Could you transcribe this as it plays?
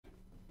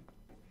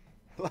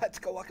Let's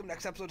go. Welcome to the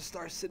next episode of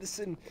Star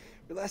Citizen.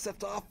 We last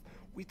left off,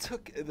 we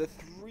took the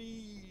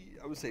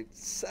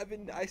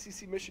seven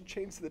ICC mission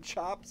chains to the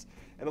chops,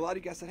 and a lot of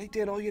you guys said, hey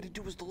Dan, all you had to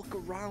do was to look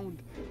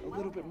around a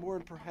little bit more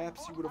and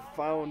perhaps you would have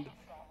found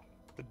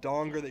the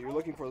donger that you're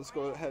looking for. Let's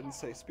go ahead and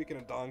say, speaking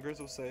of dongers,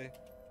 we'll say,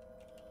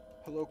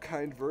 hello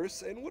kind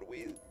verse, and what are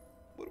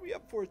we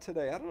up for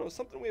today? I don't know,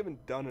 something we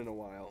haven't done in a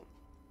while.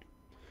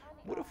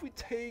 What if we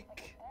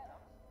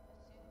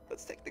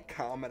let's take the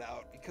Comet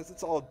out, because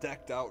it's all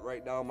decked out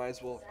right now. Might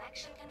as well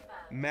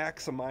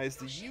maximize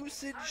the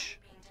usage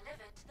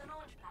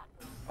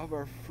of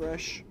our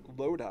fresh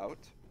loadout.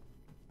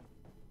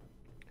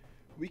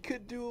 We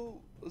could do,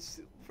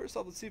 first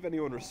off, let's see if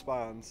anyone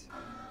responds.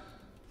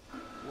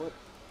 What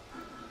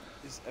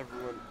is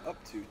everyone up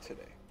to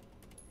today?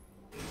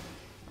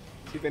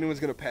 See if anyone's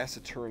going to pass a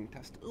Turing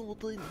test. Oh,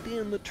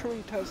 Dan, the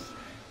Turing test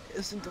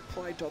isn't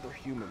applied to other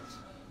humans.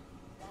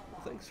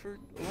 Well, thanks for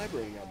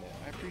elaborating on that.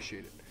 I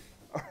appreciate it.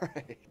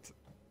 Alright,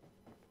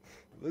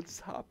 let's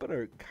hop on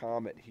our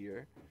Comet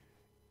here,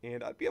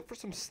 and I'd be up for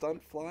some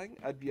stunt flying.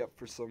 I'd be up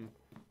for some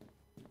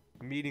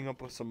meeting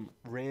up with some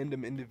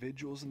random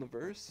individuals in the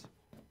verse,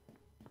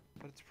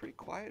 but it's pretty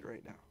quiet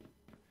right now.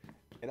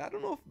 And I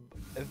don't know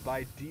if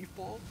by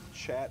default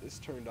chat is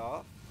turned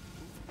off.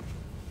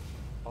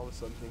 All of a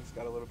sudden things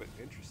got a little bit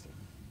interesting.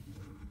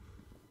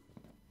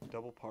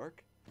 Double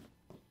park.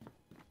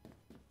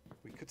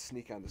 We could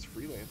sneak on this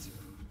freelancer.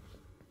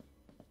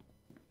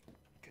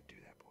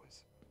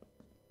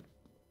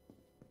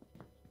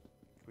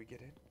 We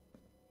get in?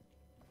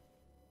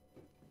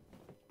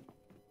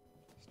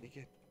 Sneak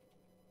in.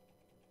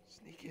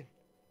 Sneak in.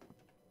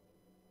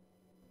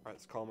 Alright,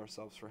 let's calm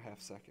ourselves for a half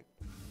second.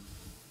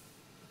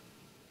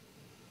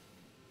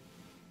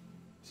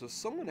 So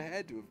someone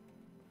had to have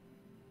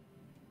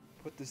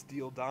put this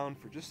deal down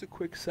for just a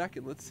quick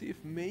second. Let's see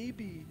if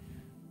maybe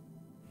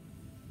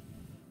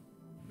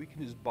we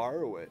can just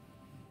borrow it.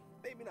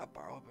 Maybe not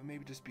borrow it, but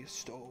maybe just be a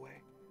stowaway.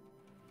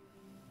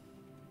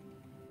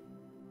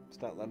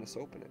 It's not letting us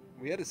open it.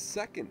 We had a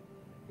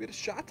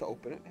shot to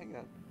open it. Hang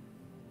on.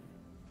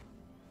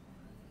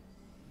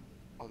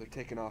 Oh, they're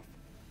taking off.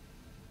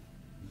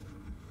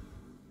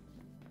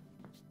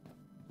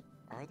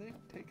 Are they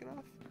taking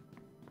off?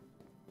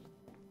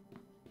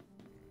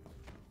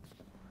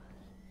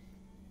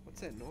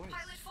 What's that noise?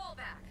 Pilot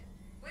fallback.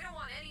 We don't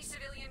want any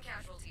civilian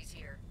casualties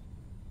here.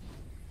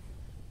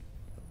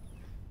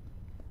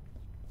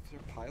 Is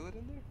there a pilot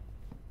in there?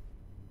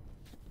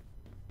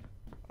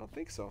 I don't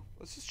think so.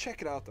 Let's just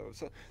check it out though.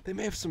 So they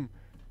may have some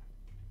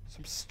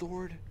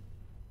stored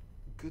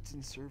goods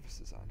and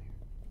services on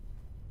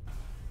here.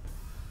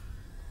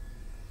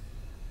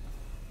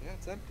 Yeah,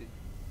 it's empty.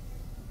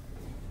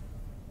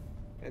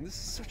 And this is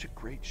such a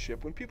great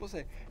ship. When people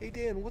say, "Hey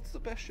Dan, what's the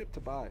best ship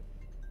to buy?"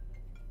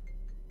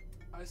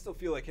 I still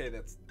feel like, hey,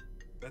 that's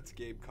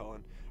Gabe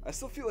Cullen. I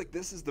still feel like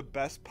this is the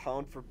best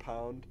pound for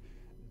pound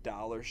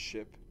dollar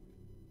ship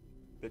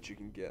that you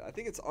can get. I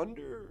think it's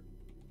under,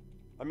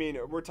 I mean,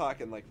 we're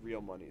talking like real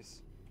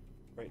monies,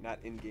 right? Not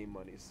in-game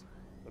monies.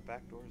 The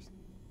back door's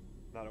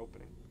not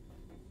opening.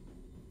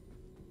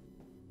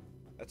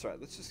 That's right.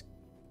 Let's just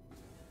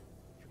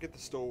forget the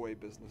stowaway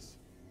business.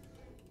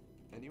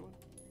 Anyone?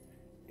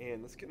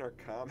 And let's get in our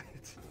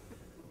Comet.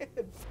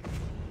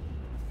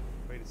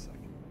 Wait a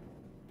second.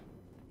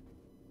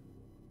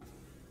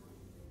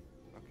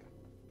 Okay.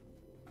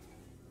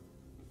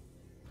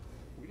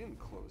 We didn't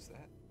close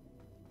that.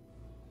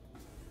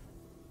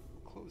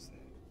 We'll close that.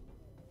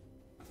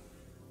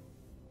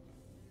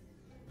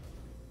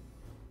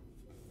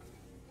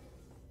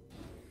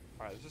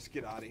 Alright, let's just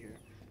get out of here.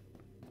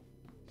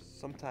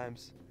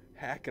 Sometimes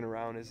hacking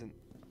around isn't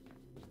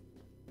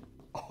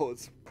all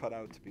it's cut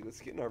out to be.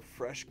 Let's get in our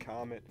fresh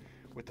Comet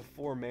with the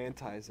 4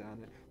 mantis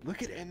on it.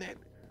 Look at it, and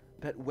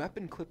that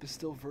weapon clip is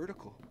still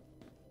vertical.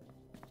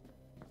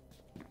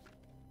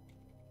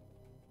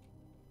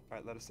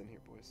 Alright, let us in here,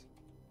 boys.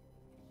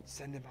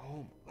 Send him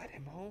home. Let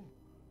him home.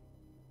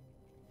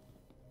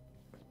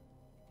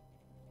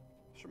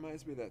 This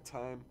reminds me of that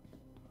time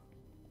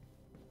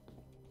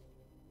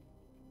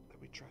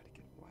we try to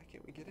get. Why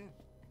can't we get in?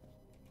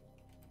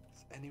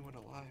 Is anyone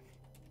alive?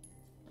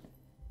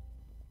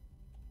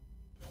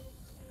 I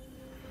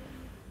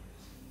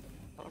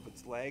don't know if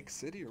it's Lag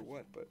City or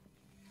what, but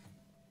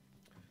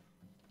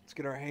let's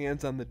get our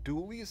hands on the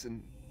dualies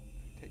and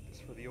take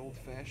this for the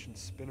old-fashioned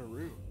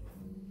spinaroo.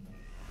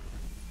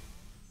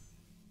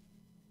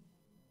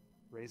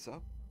 Raise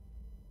up.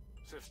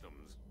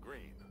 Systems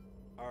green.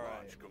 All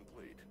right. Launch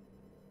complete.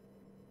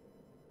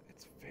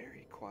 It's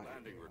very quiet.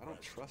 Landing Here. I request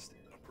don't trust it.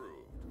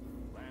 Approved.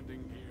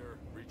 Landing gear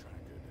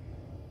retracted.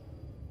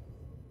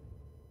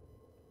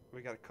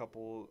 We got a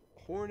couple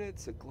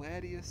Hornets, a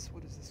Gladius.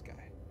 What is this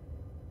guy?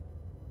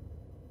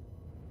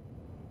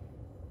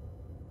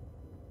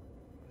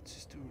 Let's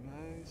just do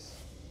nice.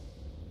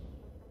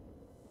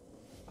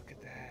 Look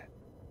at that.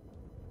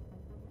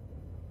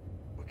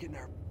 We're getting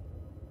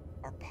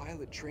our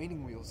pilot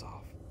training wheels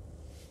off.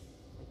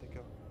 Where'd they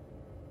go?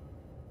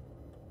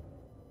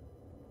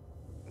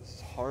 This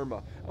is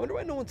Harma. I wonder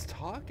why no one's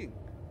talking.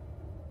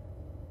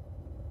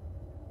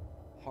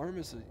 Harm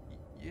is a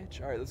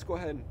itch. All right, let's go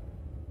ahead and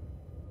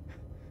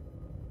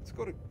let's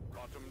go to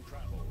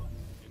Travel.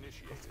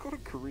 Initiate. let's go to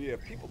Korea.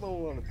 People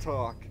don't want to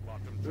talk.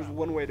 There's Travel.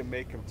 one way to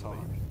make them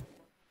talk.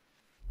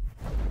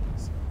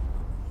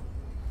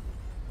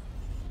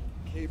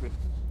 Cabin,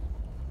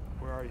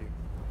 where are you?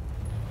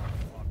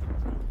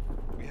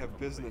 We have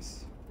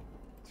business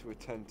to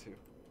attend to.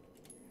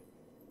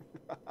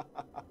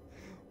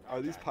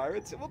 Are these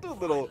pirates? We'll do a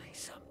little.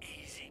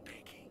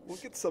 We'll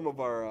get some of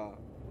our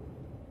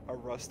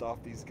rust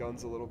off these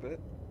guns a little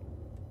bit.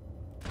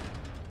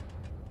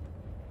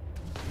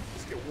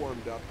 Let's get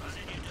warmed up. I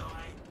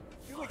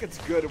feel like it's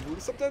good.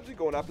 Sometimes we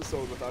go an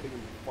episode without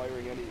even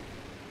firing any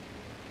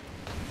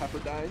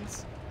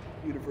Pepperdines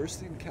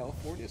University in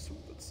California. So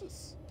what's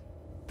this?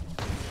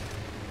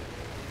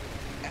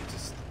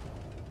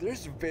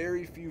 There's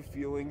very few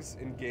feelings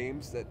in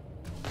games that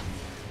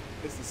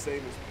is the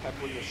same as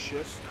peppering a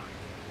ship.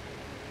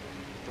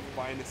 The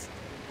finest.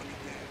 Look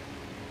at that.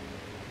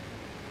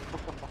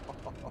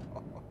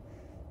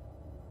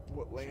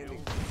 What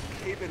landing?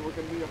 Cabin, we're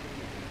gonna meet up with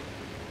you.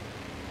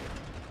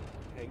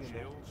 Hang in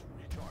there.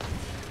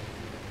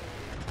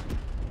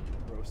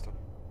 Roast him.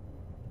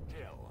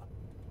 Kill.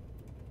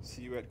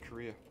 See you at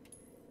Korea.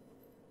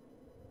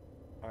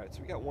 Alright,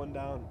 so we got one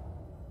down.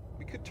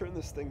 We could turn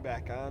this thing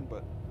back on,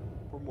 but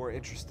we're more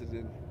interested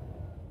in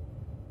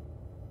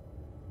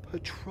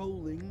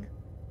patrolling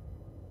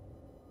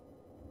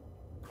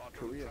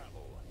Korea.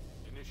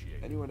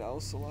 Anyone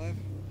else alive?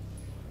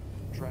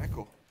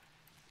 Drackle,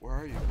 where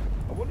are you?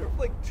 I wonder if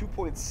like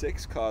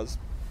 2.6 caused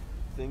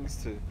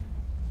things to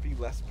be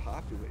less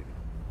populated.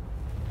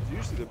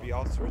 Usually there'd be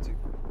all sorts of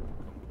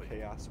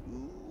chaos.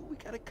 Ooh, we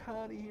got a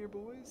Connie here,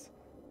 boys.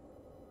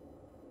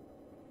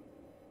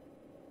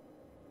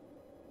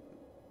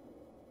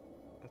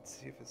 Let's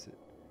see if it's it.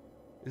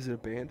 Is it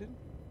abandoned?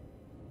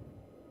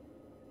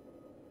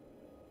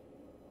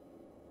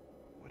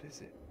 What is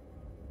it?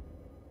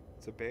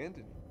 It's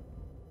abandoned.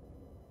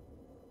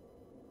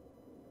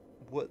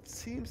 What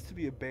seems to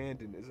be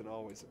abandoned isn't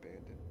always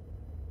abandoned.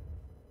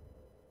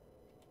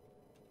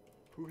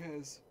 Who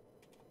has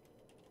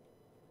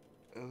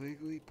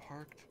illegally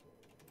parked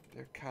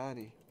their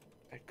Connie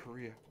at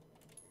Korea?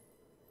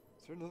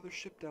 Is there another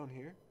ship down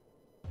here?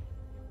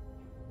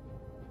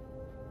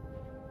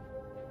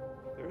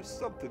 There's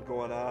something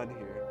going on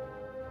here.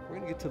 We're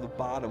gonna get to the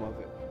bottom of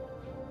it.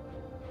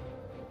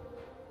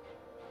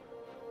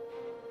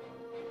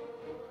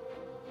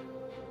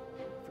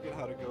 Forget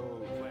how to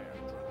go.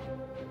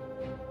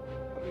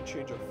 How do we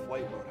change our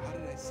flight mode? How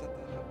did I set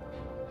that up?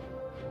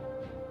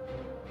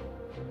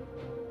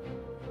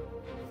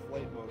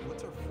 Flight mode.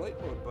 What's our flight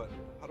mode button?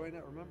 How do I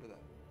not remember that?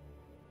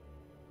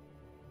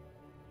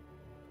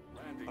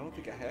 I don't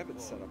think I have it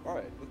set up.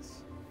 Alright,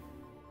 let's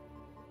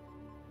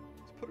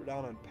put it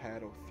down on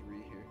pad 03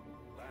 here.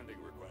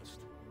 Landing request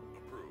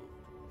approved.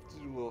 Let's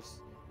do a little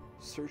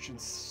search and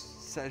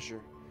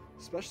seizure.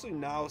 Especially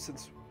now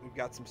since we've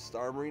got some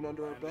Star Marine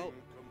under our belt.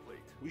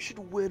 Complete. We should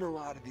win a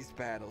lot of these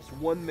battles,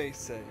 one may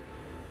say.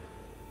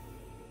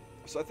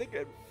 So I think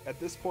at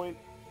this point,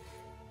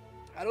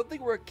 I don't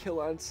think we're a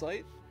kill on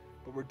sight,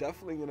 but we're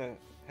definitely going to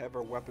have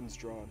our weapons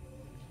drawn.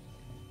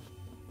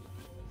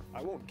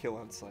 I won't kill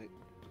on sight.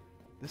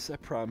 This, I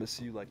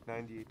promise you, like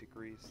 98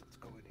 degrees. Let's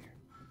go in here.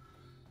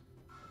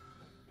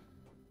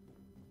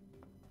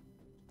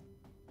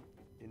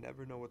 You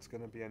never know what's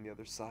going to be on the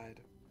other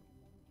side.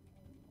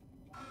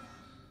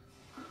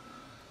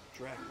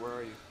 Drac, where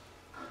are you?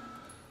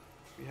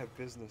 We have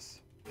business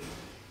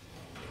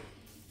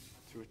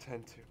to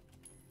attend to.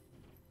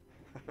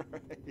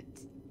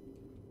 Alright.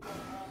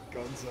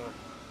 Guns up.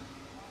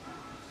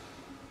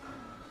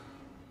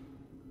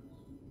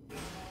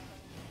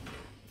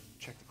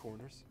 Check the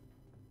corners.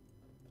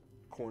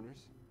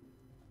 Corners.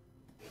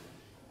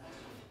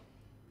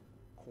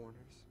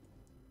 Corners.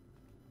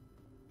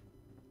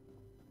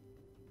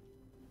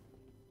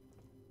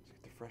 Let's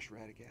get the fresh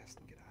Radagast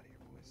and get out of here,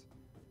 boys.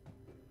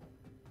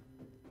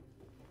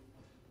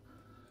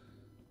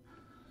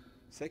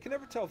 So I can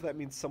never tell if that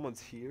means someone's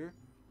here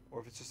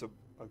or if it's just a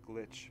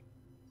glitch.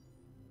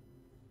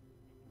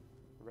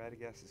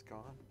 Radagast is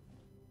gone.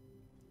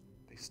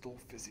 They stole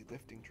fizzy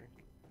lifting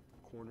drink.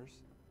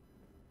 Corners.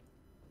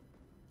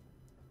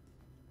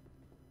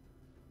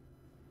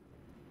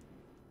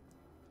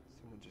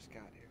 Someone just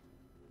got here.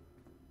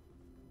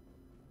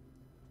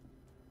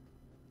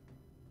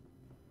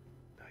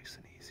 Nice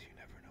and easy. You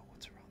never know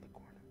what's around the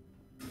corner.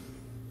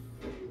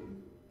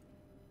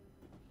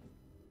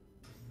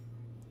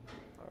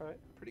 Alright,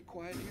 pretty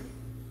quiet here.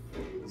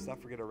 Let's not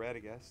forget our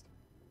Radagast.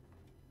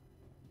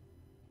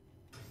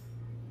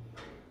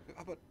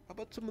 How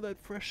about some of that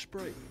fresh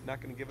Sprite?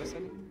 Not gonna give us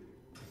any?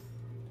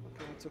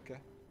 Okay, that's okay.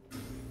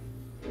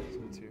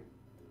 Someone's here.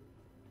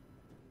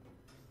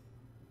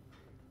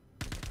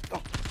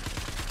 Oh!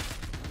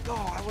 No,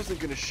 I wasn't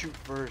gonna shoot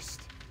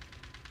first.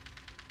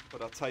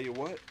 But I'll tell you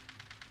what.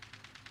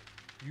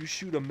 You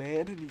shoot a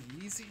man in the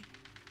easy,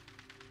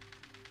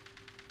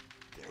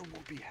 there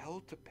will be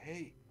hell to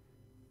pay.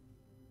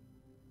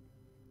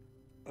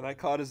 And I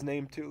caught his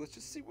name too. Let's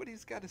just see what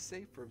he's got to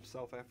say for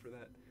himself after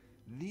that.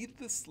 Need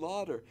the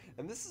slaughter.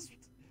 And this is...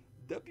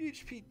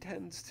 WHP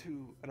tends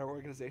to, in our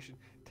organization,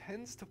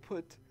 tends to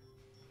put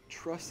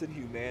trust in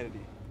humanity.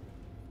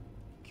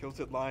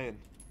 Kilted Lion.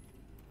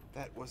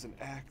 That was an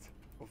act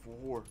of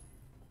war.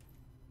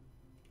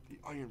 The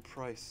iron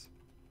price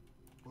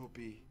will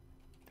be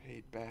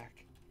paid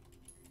back.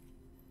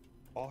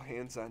 All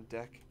hands on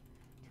deck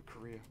to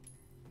Korea.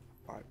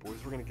 Alright, boys,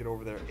 we're going to get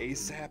over there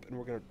ASAP and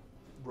we're going to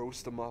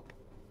roast them up.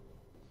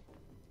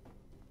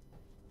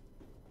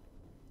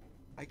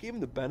 I gave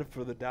him the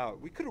benefit of the doubt.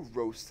 We could have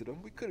roasted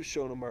him. We could have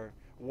shown him our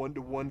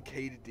 1-to-1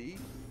 K to D.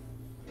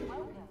 But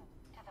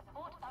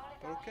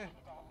okay.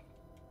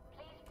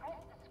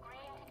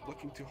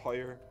 Looking to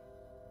hire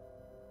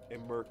a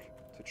merc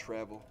to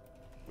travel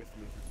with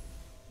me.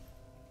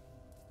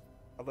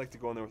 I'd like to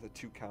go in there with a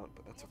 2 count,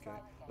 but that's okay.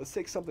 Let's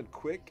take something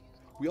quick.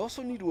 We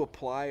also need to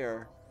apply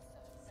our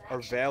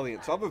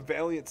Valiant. So I have a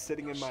Valiant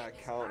sitting in my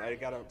account. I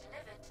gotta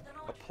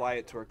apply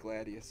it to our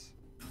Gladius.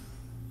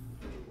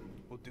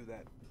 We'll do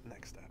that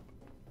next step.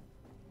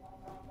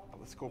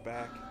 Let's go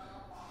back.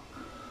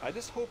 I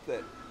just hope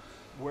that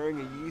wearing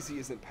a Yeezy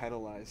isn't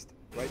penalized,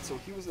 right? So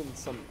he was in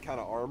some kind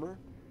of armor.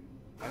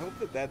 I hope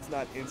that that's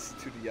not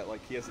instituted yet,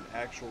 like he has an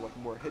actual, like,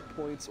 more hit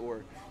points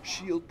or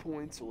shield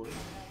points or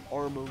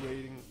armor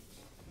rating.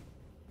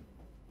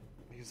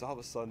 Because all of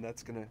a sudden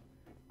that's gonna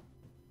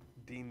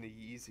deem the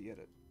Yeezy at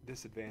a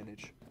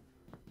disadvantage.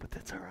 But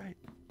that's alright.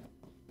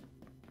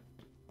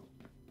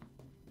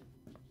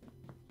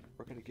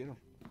 We're gonna get him.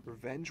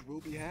 Revenge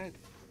will be had.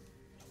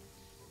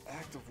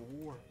 Act of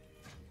war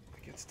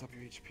against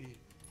WHP.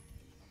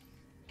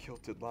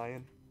 Kilted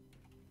Lion.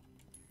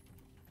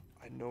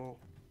 I know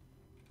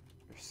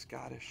your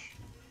Scottish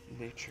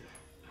nature.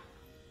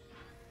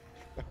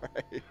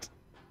 Alright.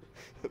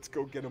 Let's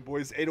go get him,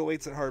 boys.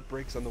 808s and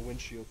heartbreaks on the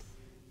windshield.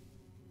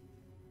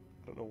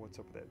 I don't know what's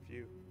up with that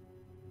view.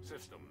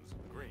 Systems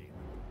green.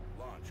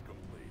 Launch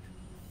complete.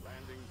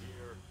 Landing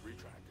gear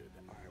retracted.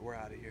 Alright, we're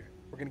out of here.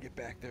 We're gonna get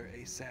back there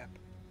ASAP.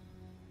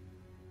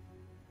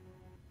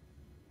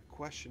 The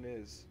question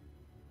is,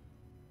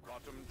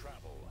 Quantum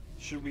travel.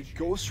 should we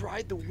ghost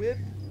ride the whip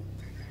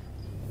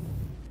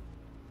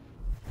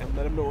and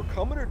let him know we're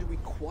coming, or do we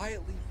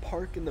quietly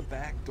park in the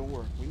back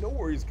door? We know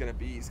where he's gonna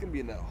be. He's gonna be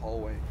in that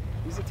hallway.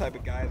 He's the type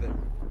of guy that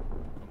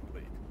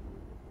Complete.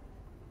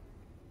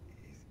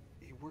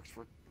 he works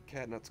for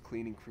Catnut's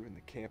cleaning crew in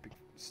the camping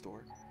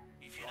store.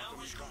 If you know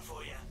what's good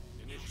for you,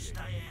 you'll stay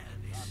out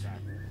of this.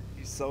 Contact.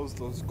 He sells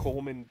those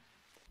Coleman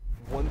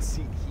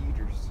one-seat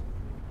heaters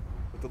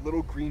with the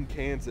little green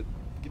cans that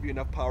give you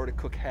enough power to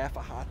cook half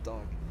a hot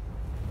dog.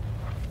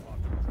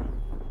 Quantum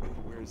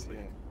travel. Where is he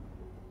at?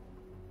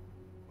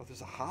 Oh,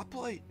 there's a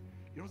hoplite.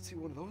 You don't see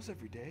one of those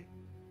every day.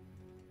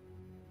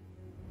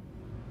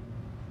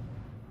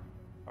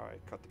 Alright,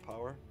 cut the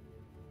power.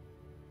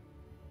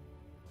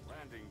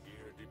 Landing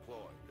gear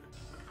deployed.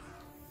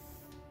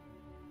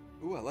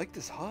 Ooh, I like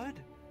this HUD.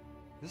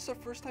 This is our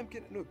first time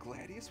getting into a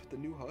Gladius with the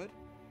new HUD.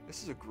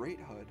 This is a great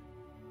HUD.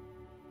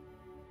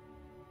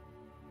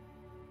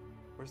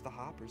 Where's the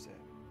hoppers at?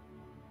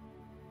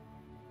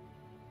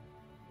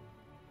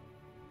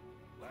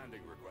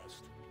 Landing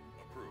request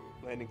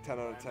approved. Landing 10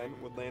 out of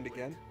 10. Would land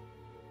again.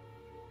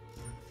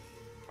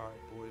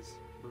 Alright, boys.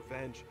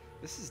 Revenge.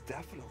 This is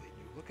definitely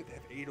new. Look at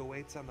that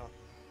 808s on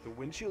the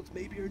windshields.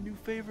 Maybe our new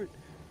favorite.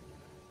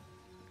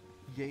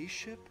 Yay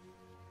ship.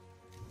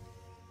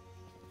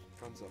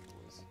 Guns up,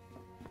 boys.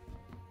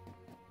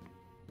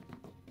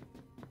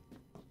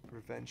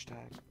 Revenge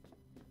time.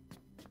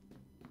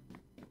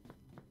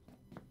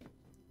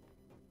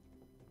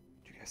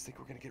 Do you guys think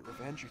we're gonna get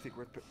revenge? You think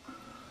we're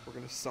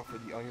gonna suffer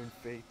the iron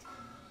fate?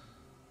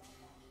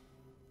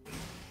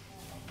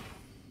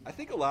 I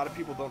think a lot of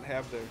people don't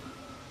have their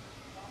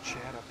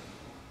chat up.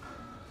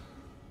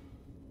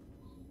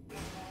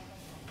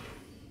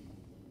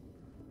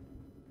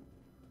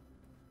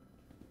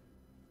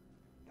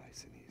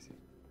 Nice and easy.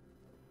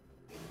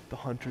 The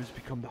hunters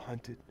become the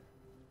hunted.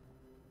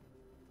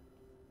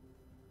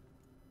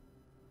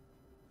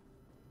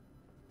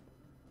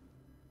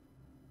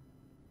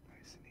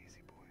 Nice and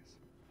easy, boys.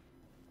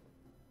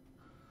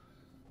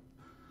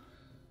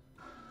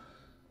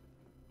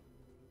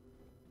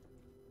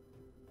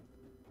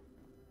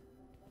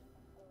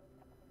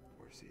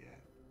 Where's he at?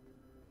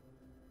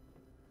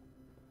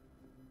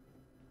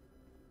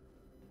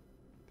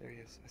 There he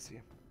is. I see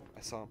him.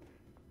 I saw him.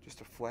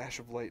 Just a flash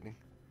of lightning.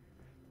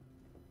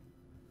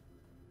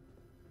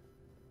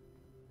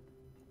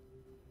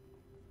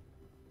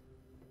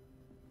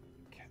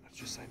 Okay, let's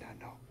just sign down.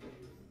 No.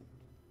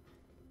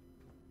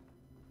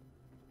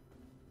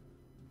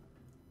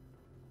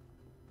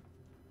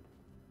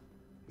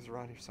 He's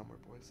around here somewhere,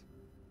 boys.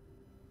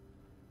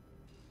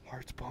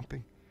 Heart's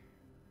pumping.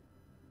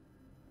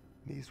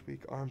 Knees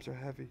weak, arms are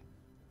heavy.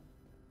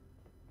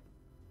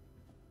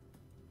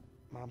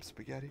 Mom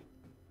spaghetti.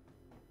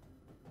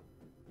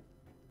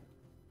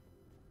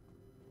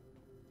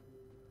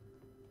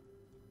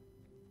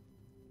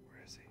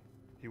 Where is he?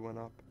 He went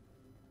up.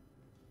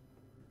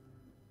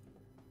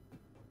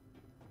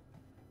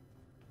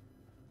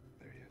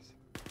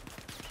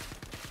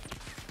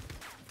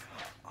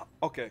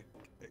 Okay.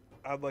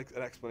 I'd like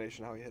an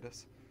explanation how he hit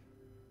us.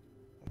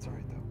 That's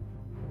alright, though.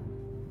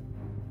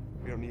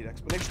 We don't need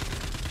explanation.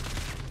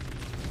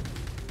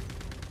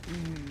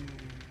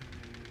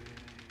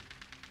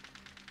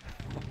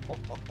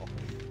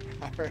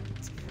 Alright.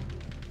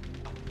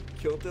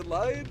 Kilted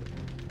Lion?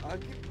 I'll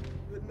give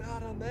the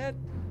nod on that.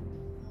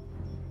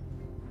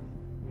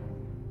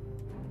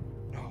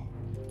 No.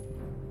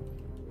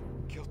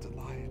 Kilted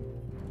Lion.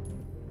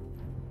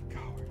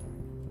 Coward.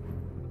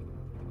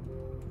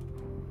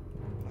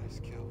 Nice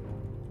kill.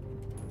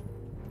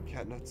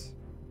 Catnuts,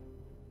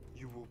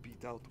 you will be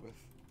dealt with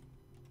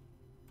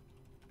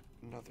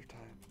another time.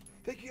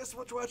 Thank you guys so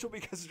much for watching. Hope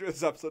you guys enjoyed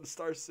this episode of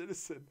Star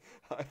Citizen.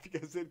 If you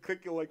guys did,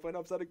 click your like button.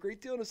 Helps out a great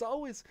deal. And as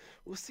always,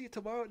 we'll see you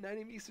tomorrow at 9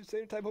 a.m. Eastern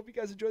Standard Time. Hope you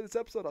guys enjoyed this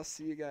episode. I'll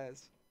see you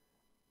guys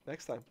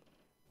next time.